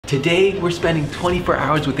Today we're spending 24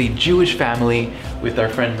 hours with a Jewish family with our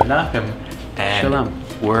friend Menachem. And Shalom.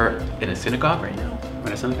 We're in a synagogue right now. We're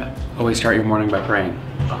in a synagogue. Always start your morning by praying.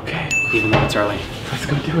 Okay. Even though it's early. Let's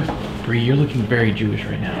go do it. Bree, you're looking very Jewish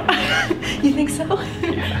right now. You think so?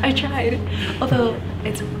 Yeah. I tried. Although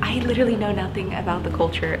I literally know nothing about the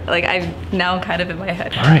culture. Like I'm now kind of in my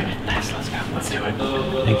head. All right, nice, let's go. Let's do it.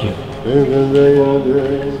 Thank you.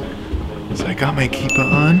 So I got my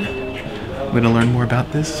kippah on. I'm gonna learn more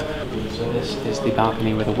about this. So this is the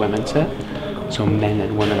balcony where the women sit. So men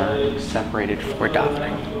and women are separated for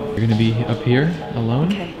davening. You're gonna be up here alone?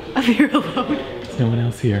 Okay, I'm here alone. There's no one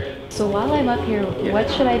else here. So while I'm up here,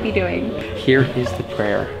 what should I be doing? Here is the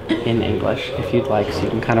prayer in English, if you'd like, so you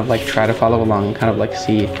can kind of like try to follow along and kind of like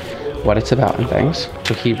see what it's about and things.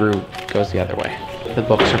 So Hebrew goes the other way. The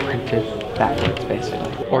books are printed backwards,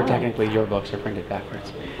 basically. Or technically, your books are printed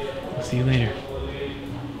backwards. We'll see you later.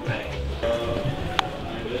 Bye.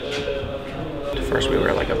 First, we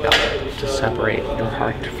wear like a belt to separate your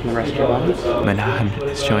heart from the rest of your body. Menachem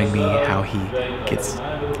is showing me how he gets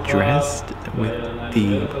dressed with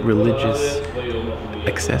the religious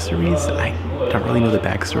accessories. I don't really know the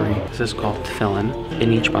backstory. This is called tefillin.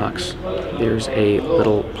 In each box, there's a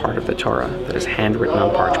little part of the Torah that is handwritten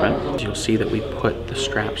on parchment. You'll see that we put the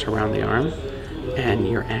straps around the arm, and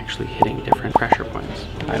you're actually hitting different pressure points.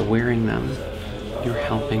 By wearing them, you're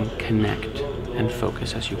helping connect and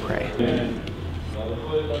focus as you pray.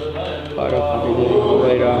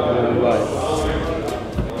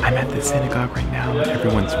 I'm at the synagogue right now.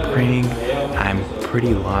 Everyone's praying. I'm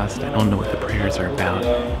pretty lost. I don't know what the prayers are about,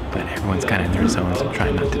 but everyone's kind of in their zones. I'm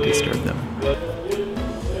trying not to disturb them.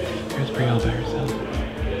 There's Bree all by herself.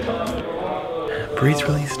 Bree's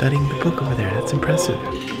really studying the book over there. That's impressive.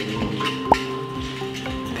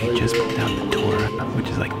 They just put out the Torah, which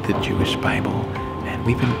is like the Jewish Bible, and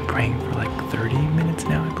we've been praying for like 30 minutes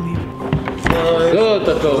now, I believe.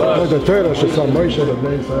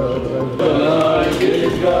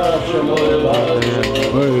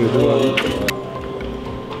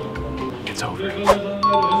 It's over. We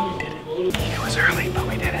did it. It was early, but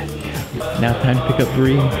we did it. Yeah. Now time to pick up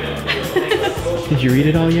Bree. Did you read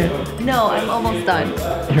it all yet? No, I'm almost done.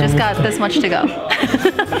 Just got this much to go. So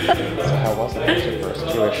how was it as your first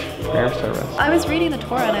Jewish prayer service? I was reading the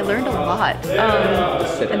Torah and I learned a lot.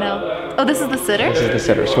 And now, oh, this is the Siddur? This is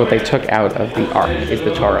the Siddur. So what they took out of the Ark is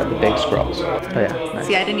the Torah, the big scrolls. Oh yeah, nice.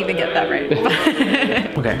 See, I didn't even get that right.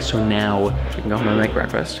 Okay, so now we can go home and make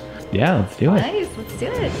breakfast. Yeah, let's do it. Nice, let's do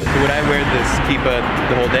it. So would I wear this kippah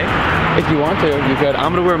the whole day? If you want to, you could.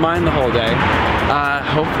 I'm gonna wear mine the whole day.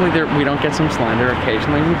 Hopefully we don't get some slander.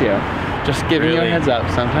 Occasionally we do. Just giving you a heads up,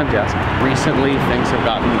 sometimes yes. Recently things have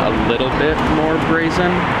gotten a little bit more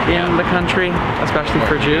brazen in the country, especially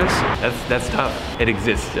for Jews. That's tough. It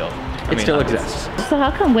exists still. It still exists. So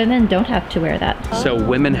how come women don't have to wear that? So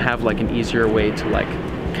women have like an easier way to like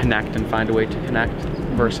connect and find a way to connect,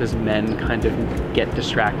 versus men kind of get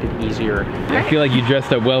distracted easier. I feel like you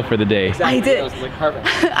dressed up well for the day. I did.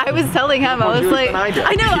 I was telling him, I was like, I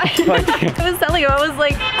know, I was telling him, I was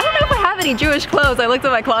like, I don't know if I have any Jewish clothes. I looked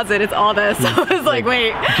at my closet, it's all this. So I was like,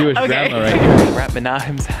 wait. Jewish okay. grandma right here. We're at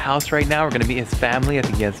Menachem's house right now. We're gonna meet his family. I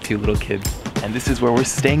think he has 2 little kids. And this is where we're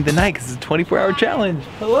staying the night because it's a 24-hour challenge.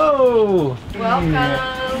 Hello. Welcome.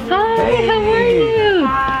 Hi, how are you?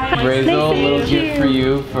 Hi. Raise a little gift for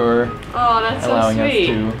you for that's allowing so sweet.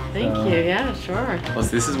 us to. Thank you, yeah, sure. Well, so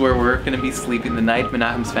this is where we're gonna be sleeping the night.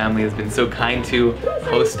 Menachem's family has been so kind to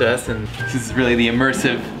host us, and this is really the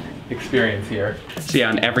immersive experience here. So yeah,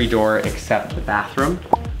 on every door except the bathroom,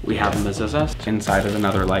 we have a mezuzah. Inside is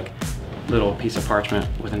another like little piece of parchment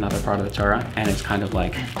with another part of the Torah, and it's kind of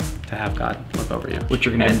like to have God look over you, which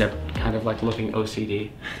you're gonna end up kind of like looking OCD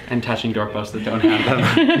and touching doorposts that don't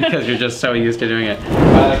have them because you're just so used to doing it.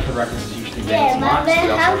 I like for breakfast is usually bagels and lox. We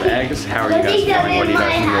also have eggs. How are you guys feeling? What do you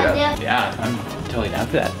guys think of? Yeah, I'm totally down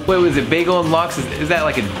for that. Wait, was it bagel and lox? Is that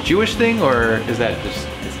like a Jewish thing, or is that just?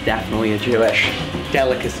 It's definitely a Jewish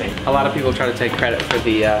delicacy. A lot of people try to take credit for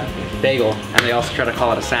the bagel, and they also try to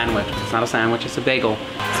call it a sandwich. It's not a sandwich, it's a bagel.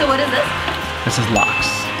 So what is this? This is lox.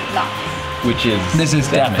 Lox. Which is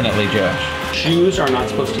definitely Jewish. Jews are not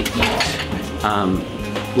supposed to eat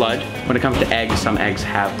blood. When it comes to eggs, some eggs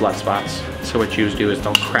have blood spots. So what Jews do is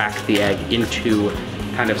they'll crack the egg into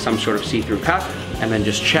kind of some sort of see-through cup, and then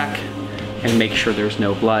just check and make sure there's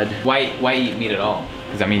no blood. Why eat meat at all?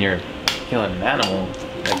 Because I mean, you're killing an animal.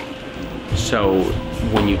 So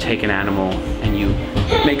when you take an animal and you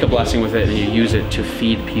make a blessing with it and you use it to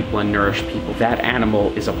feed people and nourish people, that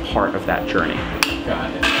animal is a part of that journey.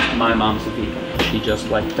 Got it. My mom's a vegan. She just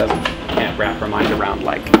like can't wrap her mind around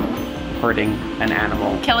like hurting an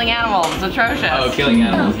animal. Killing animals, it's atrocious. Oh, killing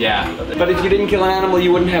animals, yeah. But if you didn't kill an animal,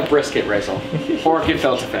 you wouldn't have brisket, Rachel. Or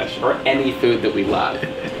gefilte fish, or any food that we love.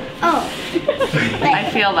 Oh. I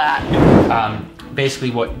feel that.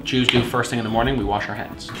 Basically what Jews do first thing in the morning, we wash our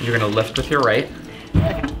hands. You're gonna lift with your right,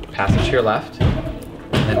 pass it to your left,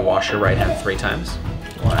 and then wash your right hand 3 times.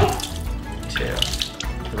 1, 2,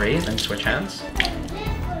 3, then switch hands.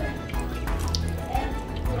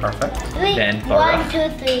 Perfect. Then One, two,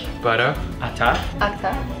 three. Baruch atah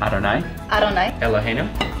Akta. Adonai Adonai. Eloheinu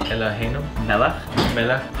melech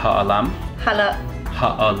ha'olam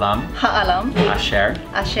Ha'alam. asher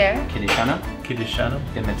Asher. kiddushanu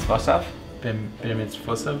b'mitzvosav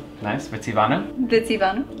nice v'tzivanu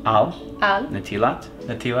Vitzivanu. al Al. netilas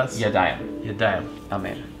yadayim.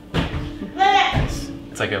 Amen. Nice.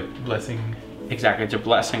 It's like a blessing. Exactly, it's a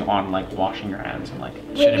blessing on like washing your hands and like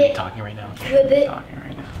Shouldn't be talking right now. Ribbit. Talking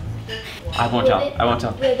right now. I won't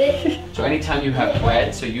tell. Ribbit. So anytime you have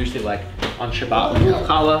bread, so usually like on Shabbat when you have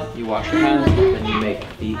challah, you wash your hands, then you make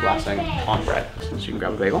the blessing on bread. So you can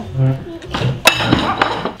grab a bagel.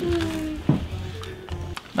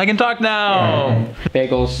 I can talk now.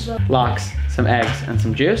 Bagels, lox, some eggs, and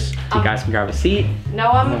some juice. You guys can grab a seat. No,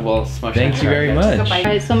 And then we'll smush Thank it. you very much. All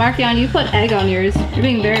right, so Markian, you put egg on yours. You're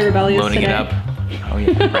being very rebellious Loading today. it up. Oh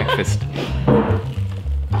yeah, breakfast.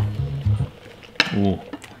 Ooh,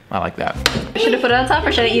 I like that. Should I put it on top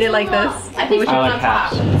or should I eat it like this? I think put it like on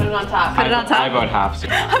top. halves. Put it on top. Put it on I top. vote halves.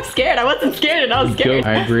 I'm scared. I wasn't scared and I was scared.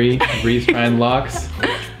 I agree. Bree's trying locks.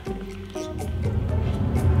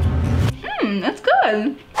 That's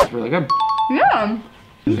good. It's really good. Yeah.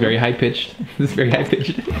 This is very high pitched. This is very high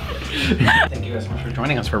pitched. Thank you guys so much for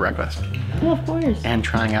joining us for breakfast. Oh, of course. And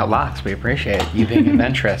trying out lox. We appreciate you being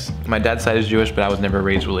adventurous. My dad's side is Jewish, but I was never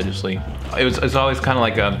raised religiously. It's always kind of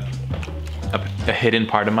like a hidden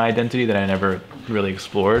part of my identity that I never really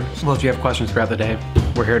explored. Well, if you have questions throughout the day,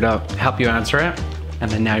 we're here to help you answer it.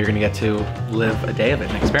 And then now you're gonna get to live a day of it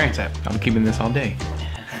and experience it. I'm keeping this all day.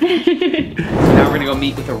 So now we're gonna go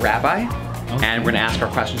meet with a rabbi. And we're gonna ask our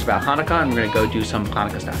questions about Hanukkah, and we're gonna go do some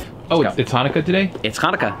Hanukkah stuff. Oh, Let's go. it's Hanukkah today? It's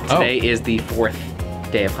Hanukkah. Today is the 4th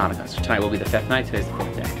day of Hanukkah. So tonight will be the 5th night, today's the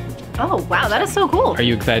 4th day. Oh, wow, that is so cool. Are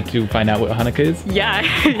you excited to find out what Hanukkah is? Yeah,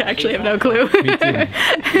 I actually have no clue. Me too.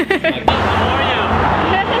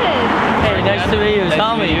 Hey, nice to meet you.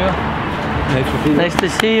 Tell me. Nice to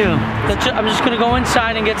see you. I'm just gonna go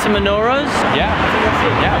inside and get some menorahs.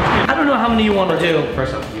 Yeah. I don't know how many you want to do.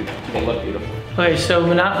 First off, they look beautiful. Okay, so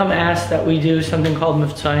Menachem asked that we do something called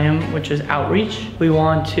Mivtzayim, which is outreach. We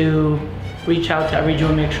want to reach out to every Jew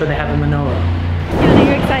and make sure they have a menorah. Are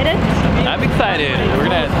you excited? I'm excited. We're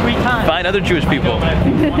gonna 3 times. find other Jewish people.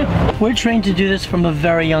 We're trained to do this from a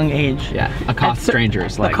very young age. Yeah, accost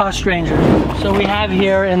strangers. Like, Accost strangers. So we have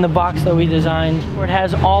here in the box that we designed, where it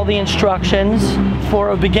has all the instructions for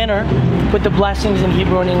a beginner with the blessings in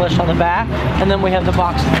Hebrew and English on the back. And then we have the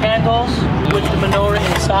box of candles with the menorah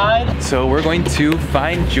inside. So we're going to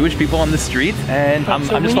find Jewish people on the street, and I'm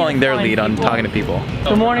So we just need following to their find lead on people. talking to people.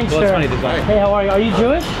 Good morning, sir. Hey, how are you? Are you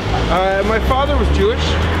Jewish? My father was Jewish.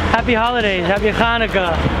 Happy holidays, happy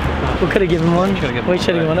Hanukkah. We could have given one. We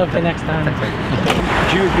should have given one. Okay, next time.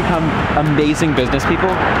 Jews become amazing business people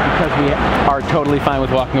because we are totally fine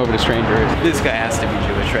with walking over to strangers. This guy has to be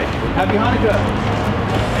Jewish, right? Happy Hanukkah.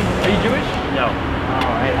 Are you Jewish? No.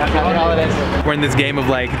 Happy holidays. We're in this game of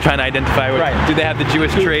like trying to identify what, do they have the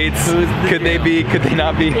Jewish traits? Could they be? Could they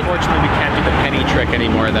not be? Unfortunately, we can't do the penny trick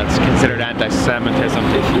anymore. That's considered anti-Semitism.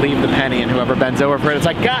 To leave the penny and whoever bends over for it, it's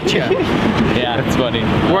like, gotcha! Yeah, it's funny.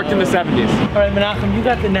 Worked in the 70s. All right, Menachem, you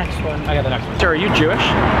got the next one. I got the next one. Sir, are you Jewish?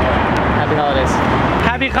 Happy holidays.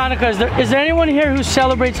 Happy Hanukkah. Is there anyone here who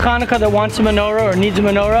celebrates Hanukkah that wants a menorah or needs a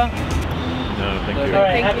menorah? No, thank All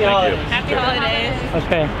right, happy holidays. Happy holidays.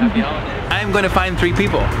 Okay. I'm going to find 3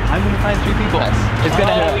 people. I'm going to find 3 people. It's going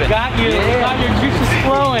to Oh, happen. we got you. We got your juices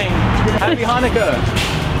flowing. Happy Hanukkah.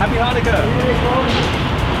 Happy Hanukkah.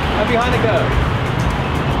 Happy Hanukkah.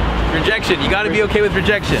 Rejection. You got to be okay with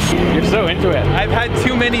rejection. You're so into it. I've had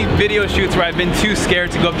too many video shoots where I've been too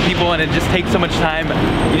scared to go up to people, and it just takes so much time.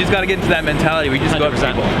 You just got to get into that mentality. We just go up to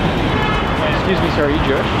people. Excuse me, sir, are you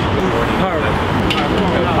Jewish?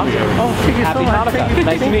 Oh, thank you so much. Hanukkah.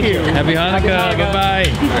 Nice to meet you. Happy Hanukkah. Bye-bye.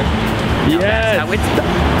 Yes. That's how it's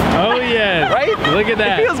done. Oh yes. Right? Look at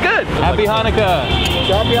that. It feels good. Happy Hanukkah.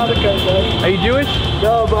 Happy Hanukkah, guys. Are you Jewish?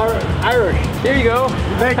 No, I'm Irish. Here you go.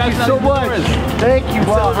 Thank Pass you it on so to much. Doris. Thank you.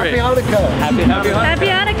 Wow. Celebrate. Happy Hanukkah. Happy Hanukkah. Happy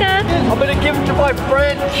Hanukkah. I'm gonna give it to my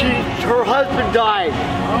friend. Her husband died.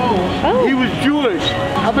 Oh. He was Jewish.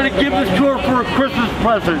 I'm gonna give this to her for a Christmas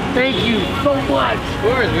present. Thank you so much. Of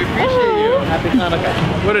course, we appreciate you. Happy Hanukkah.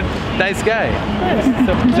 What a nice guy.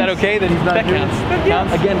 So, is that okay that he's not That Jewish?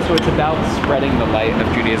 counts. Again, so it's about spreading the light of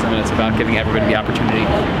Judaism, and it's about giving everybody the opportunity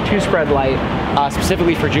to spread light.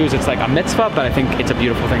 Specifically for Jews, it's like a mitzvah, but I think it's a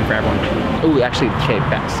beautiful thing for everyone. Ooh, actually,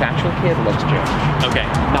 that satchel kid looks Jewish. Okay.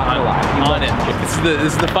 Not gonna lie. He On looks it. Jewish.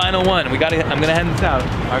 This is the final one. I'm gonna hand this out.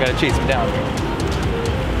 I gotta chase him down.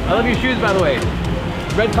 I love your shoes, by the way.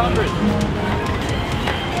 Red Converse.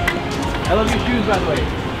 I love your shoes, by the way.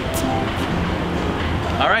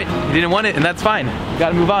 All right, you didn't want it, and that's fine. You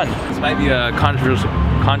gotta move on. This might be a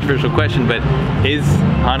controversial question, but is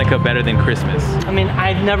Hanukkah better than Christmas? I mean,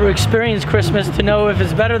 I've never experienced Christmas to know if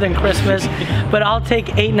it's better than Christmas, but I'll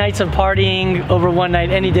take 8 nights of partying over one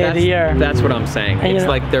night any day of the year. That's what I'm saying. And, you It's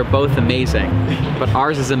know- like they're both amazing, but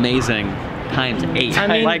ours is amazing times 8. I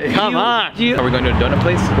mean, like, come on. do you- Are we going to a donut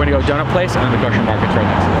place? We're gonna go donut place and then the kosher market's right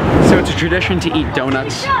next. So it's a tradition to eat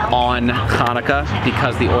donuts on Hanukkah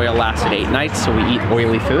because the oil lasted 8 nights, so we eat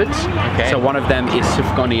oily foods. Okay. So one of them is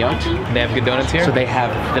sufgoniot. They have good donuts here? So they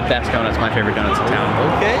have the best donuts, my favorite donuts in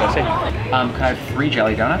town. Okay. Can I have 3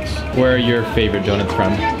 jelly donuts? Where are your favorite donuts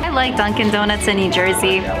from? I like Dunkin' Donuts in New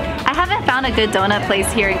Jersey. I haven't found a good donut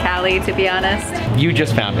place here in Cali, to be honest. You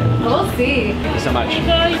just found it. We'll see. Thank you so much.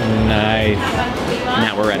 Nice.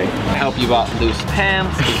 Now we're ready. I hope you bought loose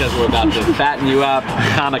pants because we're about to fatten you up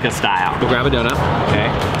Hanukkah style. We'll grab a donut. Okay.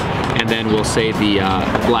 And then we'll say the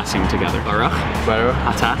blessing together. Baruch, Baruch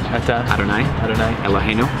Atah, Atah Adonai, Adonai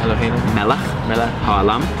Eloheinu, Eloheinu Melech, Melech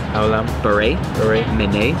Ha'olam, Haolam Barei, Barei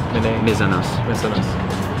Menei, Menei Mizanos. Mizanos.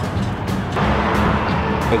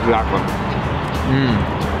 Exactly.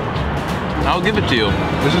 I'll give it to you.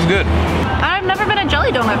 This is good. I've never been a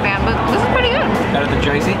jelly donut fan, but this is pretty good. Better than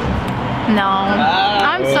Jersey? No,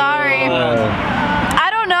 I'm sorry. I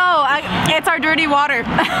don't know. It's our dirty water.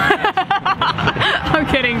 I'm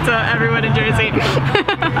kidding to everyone in Jersey.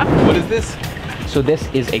 What is this? So this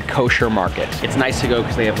is a kosher market. It's nice to go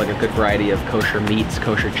because they have like a good variety of kosher meats,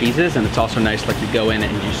 kosher cheeses, and it's also nice like to go in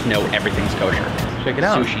and you just know everything's kosher. Check it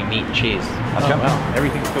out. Sushi, meat, and cheese. Oh, wow.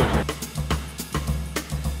 Everything's kosher.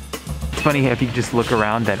 It's funny if you just look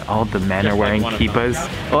around that all the men are wearing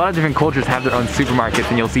kippahs. A lot of different cultures have their own supermarkets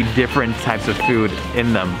and you'll see different types of food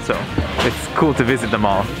in them. So it's cool to visit them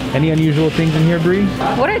all. Any unusual things in here, Bree?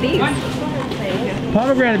 What are these?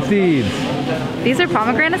 Pomegranate seeds. These are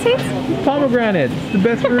pomegranate seeds? Pomegranate, it's the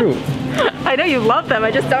best fruit. I know you love them,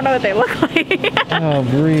 I just don't know what they look like. Oh,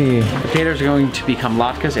 Bree. Potatoes are going to become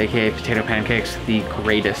latkes, aka potato pancakes, the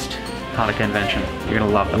greatest Hanukkah invention. You're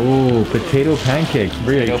gonna love them. Ooh, potato pancakes.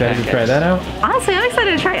 Bree, are you Potato excited to try pancakes. that out? Honestly, I'm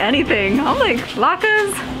excited to try anything. I'm like,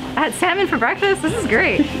 latkes. I had salmon for breakfast. This is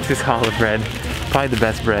great. This is challah bread. Probably the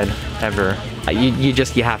best bread ever.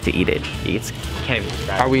 You have to eat it. You can't even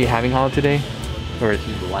describe Are we having challah today? Or it.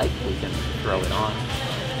 If you like, we can throw it on.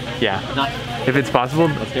 yeah. Not If it's possible,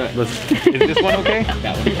 Let's do it. is this one okay?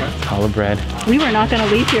 that one. Challah bread. We were not gonna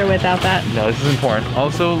leave here without that. No, this is important.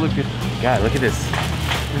 Also, look at, God, look at this.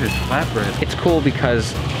 Look at this flatbread. It's cool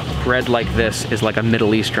because bread like this is like a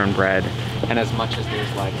Middle Eastern bread, and as much as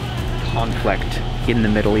there's like conflict in the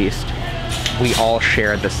Middle East, we all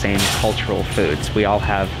share the same cultural foods. We all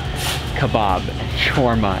have kebab and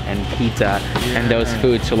shawarma and pizza and those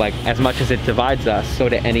foods. So like as much as it divides us, go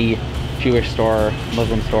to any Jewish store,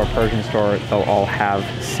 Muslim store, Persian store, they'll all have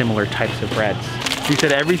similar types of breads. You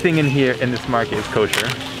said everything in here in this market is kosher,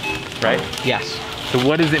 right? Yes. So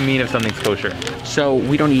what does it mean if something's kosher? So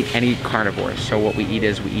we don't eat any carnivores. So what we eat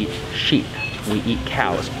is we eat sheep, we eat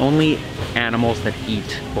cows, only animals that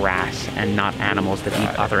eat grass and not animals that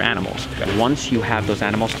eat other animals. Once you have those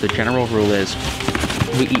animals, the general rule is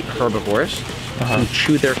we eat herbivores who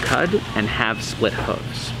chew their cud and have split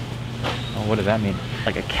hooves. Oh, what does that mean?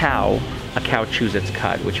 Like a cow chews its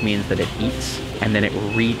cud, which means that it eats and then it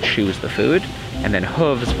re-chews the food. And then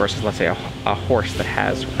hooves versus, let's say, a horse that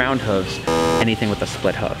has round hooves, anything with a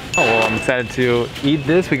split hoof. Oh, well, I'm excited to eat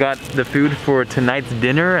this. We got the food for tonight's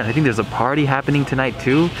dinner, and I think there's a party happening tonight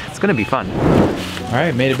too. It's gonna be fun. All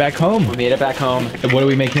right, made it back home. We made it back home. And what are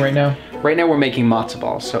we making right now? Right now we're making matzo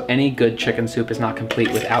balls. So any good chicken soup is not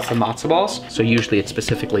complete without the matzo balls. So usually it's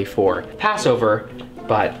specifically for Passover,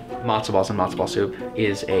 but matzo balls and matzo ball soup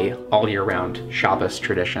is a all year round Shabbos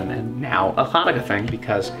tradition and now a Hanukkah thing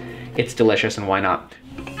because it's delicious and why not?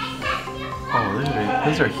 Oh, look at it.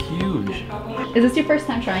 Those are huge. huge. Is this your first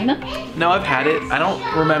time trying them? No, I've had it. I don't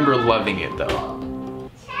remember loving it though.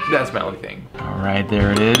 That's my only thing. All right,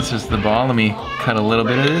 there it is. Just the ball. Let me cut a little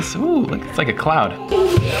bit of this. Ooh, look, it's like a cloud.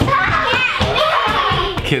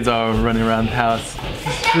 Kids are running around the house.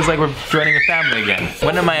 It feels like we're joining a family again.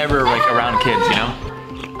 When am I ever like around kids, you know?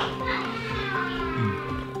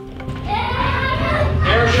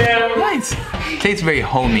 Nice. Tastes very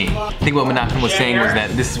homey. I think what Menachem was saying was that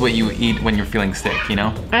this is what you eat when you're feeling sick, you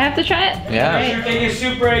know? I have to try it? Yeah. Right. Take a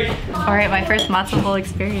soup break. All right, my first matzo ball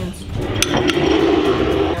experience.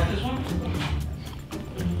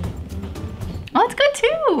 Oh, it's good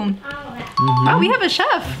too. Oh, we have a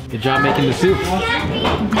chef. Good job making the soup.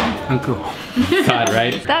 Cool. God,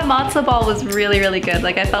 right? That matzo ball was really, really good.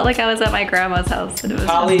 Like I felt like I was at my grandma's house and it was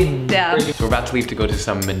yeah. So we're about to leave to go to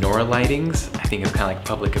some menorah lightings. I think it's kind of like a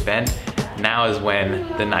public event. Now is when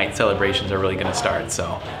the night celebrations are really gonna start.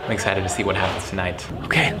 So I'm excited to see what happens tonight.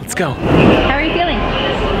 Okay, let's go. How are you feeling?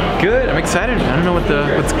 Good, I'm excited. I don't know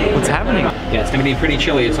what's happening. Yeah, it's gonna be pretty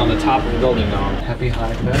chilly. It's on the top of the building though. Happy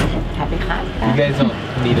Hanukkah. Happy Hanukkah. You guys don't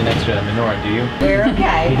need an extra menorah, do you? We're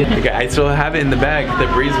okay. Okay, I still have it in the bag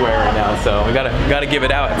that Bree's wearing right now, so we gotta give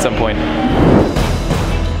it out at some point.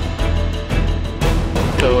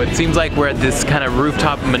 So it seems like we're at this kind of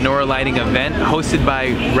rooftop menorah lighting event hosted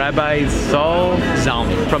by Rabbi Saul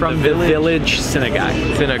Zalman from the village synagogue.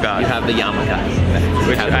 You have the yarmulkes.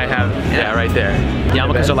 Which I have, yeah, right there.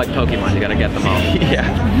 Yarmulkes are like Pokemon. You gotta get them all. Yeah.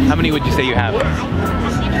 How many would you say you have?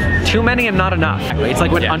 Too many and not enough. It's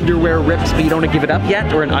like when underwear rips, but you don't want to give it up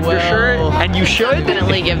yet, or an undershirt, and you should.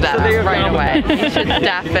 Definitely give that up right away. You should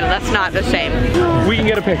definitely. That's not the same. We can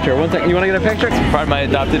get a picture. One second. You want to get a picture? Part of my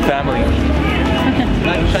adopted family.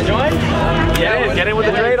 Should I join? Get in with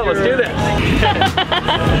the dreidel. Let's do this.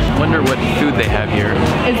 Wonder what food they have here.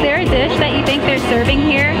 Is there a dish that you think they're serving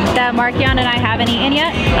here that Markian and I haven't eaten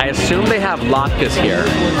yet? I assume they have latkes here.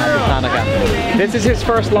 Hanukkah. This is his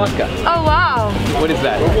first latke. Oh wow. What is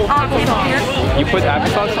that? Applesauce. You put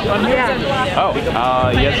applesauce on here? Yeah. Oh,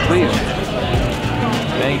 yes please.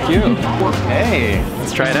 Thank you. Hey,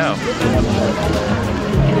 let's try it out.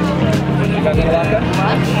 You guys have a latke?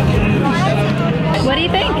 What do you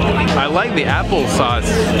think? I like the applesauce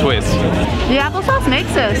twist. The applesauce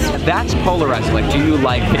makes this. That's polarizing. Like, do you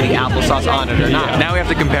like putting applesauce on it or not? Now we have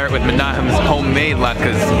to compare it with Menachem's homemade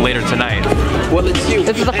latkes later tonight. Well, it's you.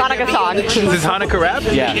 This is a Hanukkah song. Is this Hanukkah rap?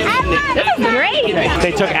 Yeah. This is great.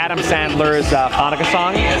 They took Adam Sandler's Hanukkah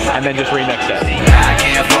song and then just remixed it. I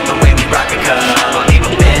can't fuck the way we rock it, cause I'll leave a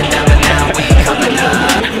bend down, but now we coming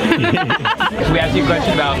up. Can we ask you a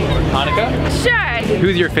question about Hanukkah? Sure.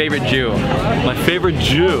 Who's your favorite Jew? My favorite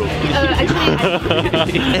Jew.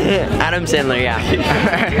 Adam Sandler, yeah.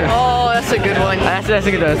 Oh, that's a good one. That's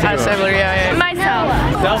a good one. Adam Sandler, yeah. Myself.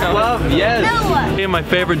 Self-love, yes. And my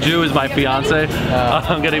favorite Jew is my fiance.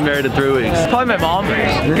 I'm getting married in 3 weeks. Probably my mom,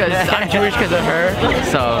 because I'm Jewish because of her.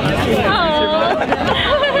 So.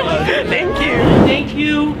 Thank you. Thank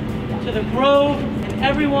you to the Grove and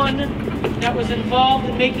everyone that was involved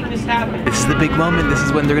in making this happen. This is the big moment. This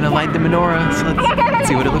is when they're gonna light the menorah. So let's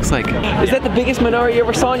see what it looks like. Is that the biggest menorah you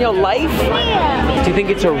ever saw in your life? Yeah. Do you think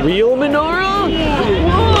it's a real menorah? Yeah.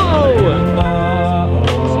 Whoa!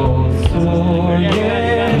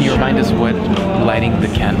 Can you remind us what lighting the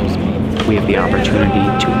candles means? We have the opportunity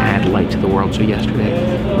to add light to the world. So yesterday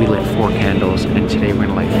we lit 4 candles, and today we're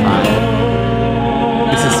gonna light 5.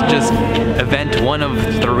 This is just event 1 of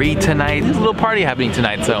 3 tonight. There's a little party happening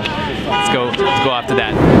tonight, so let's go after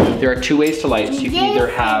that. There are 2 ways to light. So you can either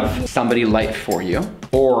have somebody light for you,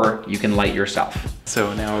 or you can light yourself.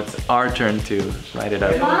 So now it's our turn to light it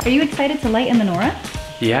up. Are you excited to light a menorah?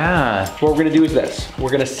 Yeah. What we're gonna do is this.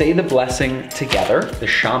 We're gonna say the blessing together. The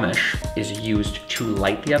shamash is used to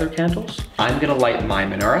light the other candles. I'm gonna light my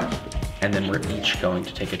menorah, and then we're each going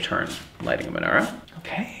to take a turn lighting a menorah.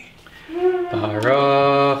 Okay.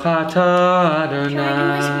 Baruch atah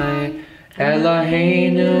Adonai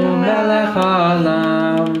Eloheinu melech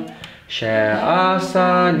haolam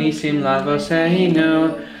she'asa nisim lavoseinu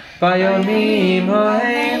bayomim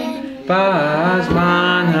ha'em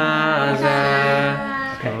ba'azman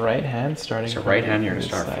hazeh. Okay, right hand starting. So right hand, you're gonna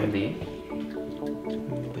start from the.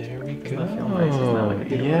 There we go.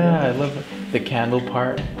 Yeah, I love the candle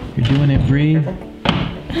part. You're doing it, Bree.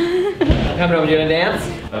 Coming over, you gonna dance?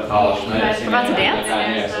 We're about to dance?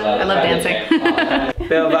 I love dancing.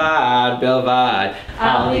 Bilvad,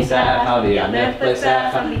 Ali Sahali, Netflix,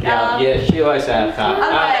 Yeshua Sahali,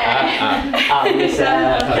 Ali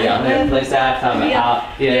Sahali, Netflix,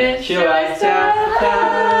 Yeshua Sahali.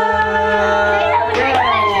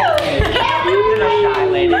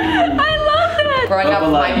 I love that. growing up,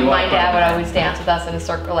 my dad would always dance with us in a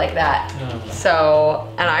circle like that.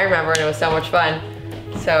 So, and I remember, and it was so much fun.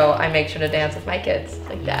 So I make sure to dance with my kids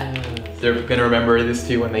like that. They're gonna remember this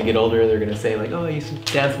too when they get older. They're gonna say like, oh, I used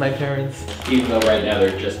to dance with my parents. Even though right now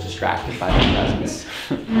they're just distracted by their presents.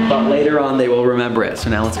 But later on they will remember it. So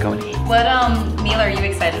now let's go and eat. What meal are you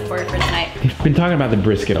excited for tonight? We've been talking about the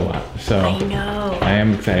brisket a lot, so I know. I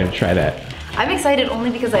am excited to try that. I'm excited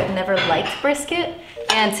only because I've never liked brisket,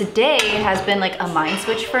 and today has been like a mind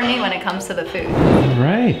switch for me when it comes to the food. All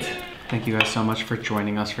right. Thank you guys so much for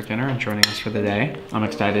joining us for dinner and joining us for the day. I'm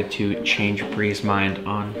excited to change Bree's mind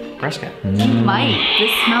on brisket. You might.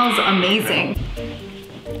 This smells amazing.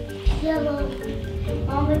 Yellow.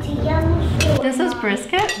 Mama, it's a yellow food. This is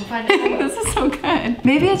brisket? This is so good.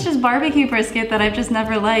 Maybe it's just barbecue brisket that I've just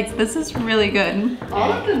never liked. This is really good.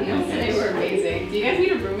 All of the meals today were amazing. Do you guys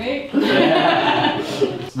need a roommate?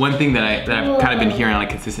 One thing that I've kind of been hearing on a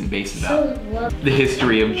consistent basis about the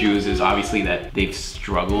history of Jews is obviously that they've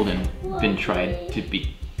struggled and been tried to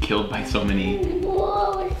be killed by so many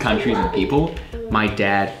countries and people. My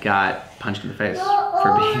dad got punched in the face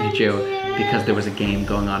for being a Jew because there was a game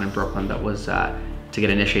going on in Brooklyn that was to get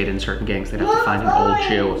initiated in certain gangs, they'd have to find an old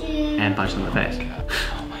Jew and punch them in the face.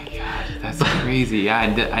 Oh my God, that's crazy. Yeah,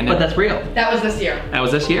 I know. But that's real. That was this year. That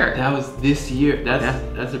was this year. That was this year.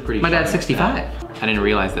 That's a pretty. My dad's 65. I didn't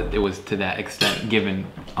realize that it was to that extent, given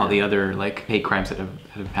all the other like hate crimes that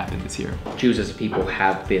have happened this year. Jews as a people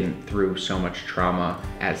have been through so much trauma,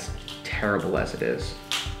 as terrible as it is.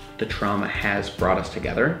 The trauma has brought us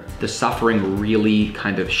together. The suffering really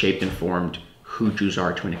kind of shaped and formed who Jews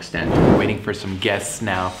are to an extent. We're waiting for some guests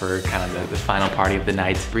now for kind of the final party of the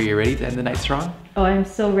night. Bree, you ready to end the night strong? Oh, I'm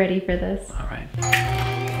so ready for this. All right.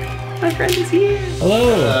 My friend is here.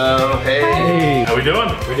 Hello. Hello. Hey. How we doing?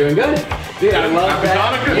 We're doing good. Dude, I love Happy that.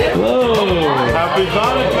 Hanukkah. Yeah. Hello. Happy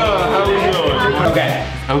Hanukkah. How we doing? Okay.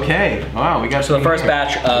 Okay. Wow, we got So the first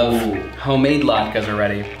batch of homemade latkes are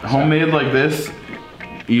ready. Homemade like this,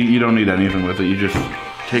 you don't need anything with it. You just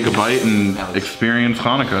take a bite and experience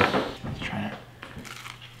Hanukkah. Let's try it.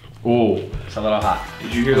 Oh. It's a little hot.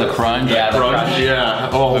 Did you hear The crunch? Yeah, the crunch. Yeah.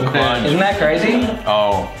 Oh, The crunch. Isn't that crazy?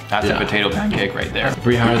 Oh, that's Yeah. a potato pancake right there.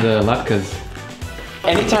 Bree, how are the latkes?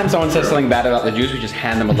 Anytime someone says something bad about the Jews, we just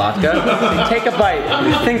hand them a latke. Take a bite,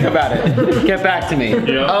 think about it, get back to me.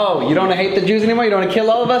 Yeah. Oh, you don't want to hate the Jews anymore? You don't want to kill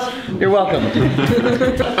all of us? You're welcome.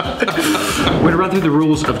 We're gonna run through the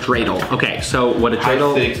rules of dreidel. Okay, so what a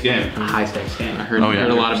dreidel... High stakes game. High stakes game. I heard, Oh, yeah. heard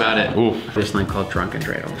a lot about it. Ooh. There's something called drunken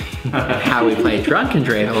dreidel. And how we play drunken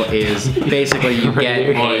dreidel is basically you get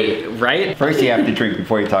a, right? First you have to drink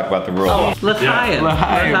before you talk about the rules. L'chaim.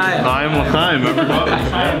 L'chaim. L'chaim,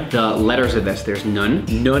 everybody. The letters of this, there's nun.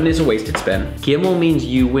 Nun is a wasted spin. Gimel means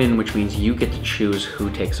you win, which means you get to choose who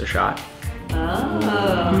takes a shot.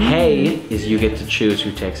 Oh. Hey is you get to choose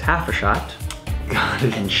who takes half a shot.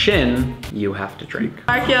 And shin, you have to drink.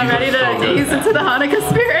 Markian, I'm ready to ease into the Hanukkah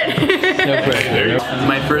spirit. No pressure. This is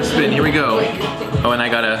my first spin. Here we go. Oh, and I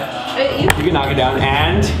gotta. You can knock it down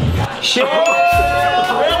and shin!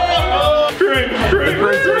 Drink.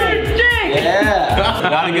 Yeah!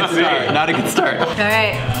 Not a good start. Not a good start. All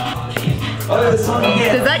right. Does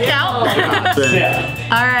that count?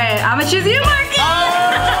 All right, I'm gonna choose you,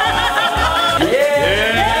 Markian.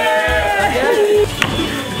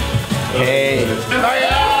 Hey.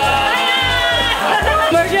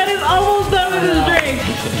 Markian is almost done with his drink.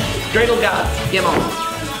 Dreidel gods. Gimel.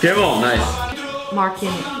 Gimel, nice.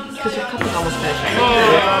 Markian, because your cup is almost finished.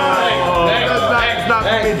 Thanks, not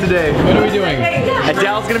for me today. What are we doing?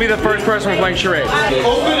 Adele's gonna be the first person we're playing charades.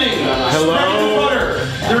 Opening. Hello.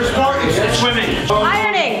 There's parties. Swimming.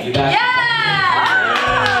 Ironing. Yeah!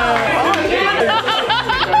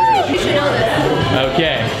 You should know this.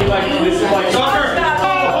 Okay. This is like soccer.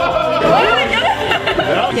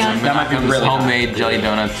 That might be really homemade jelly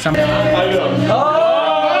donuts. I know.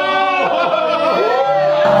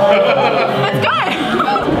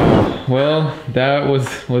 Well, that was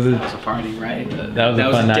That was a party, right? that was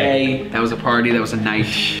a fun night. day. That was a party. That was a night.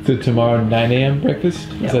 So tomorrow 9 a.m. breakfast?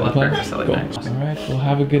 Yeah, Is that we'll the plan? have breakfast at Cool. 9. All right, well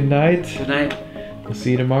have a good night. Good night. We'll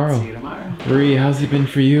see you tomorrow. See you tomorrow. Bree, how's it been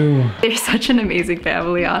for you? They're such an amazing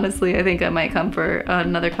family, honestly. I think I might come for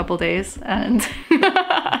another couple days and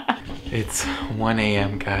It's 1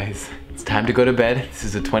 a.m. guys. It's time to go to bed. This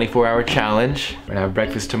is a 24-hour challenge. We're gonna have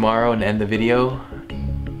breakfast tomorrow and end the video.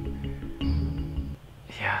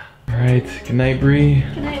 Yeah. All right, good night, Bree.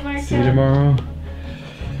 Good night, Mark. See you tomorrow.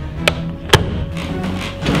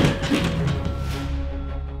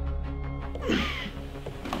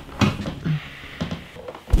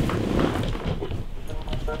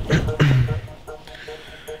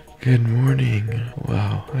 Good morning.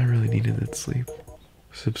 Wow, I really needed that sleep.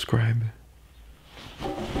 subscribe.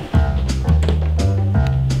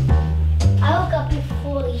 I woke up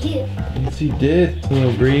before you. Yes, you did,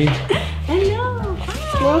 little Bree. I know.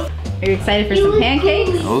 Are you excited for some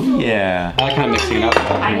pancakes? Oh yeah. I like kind of mixing it up,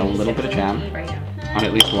 putting a little bit of jam on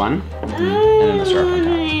at least one, and then the syrup on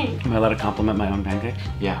top. Am I allowed to compliment my own pancakes?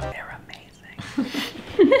 Yeah. They're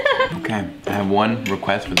amazing. Okay, I have one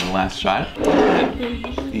request for the last shot.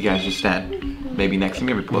 You guys just stand. Maybe next to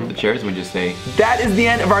me, we pull up the chairs and we just say, that is the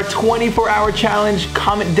end of our 24-hour challenge.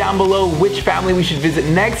 Comment down below which family we should visit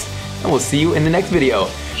next, and we'll see you in the next video.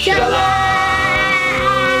 Shalom!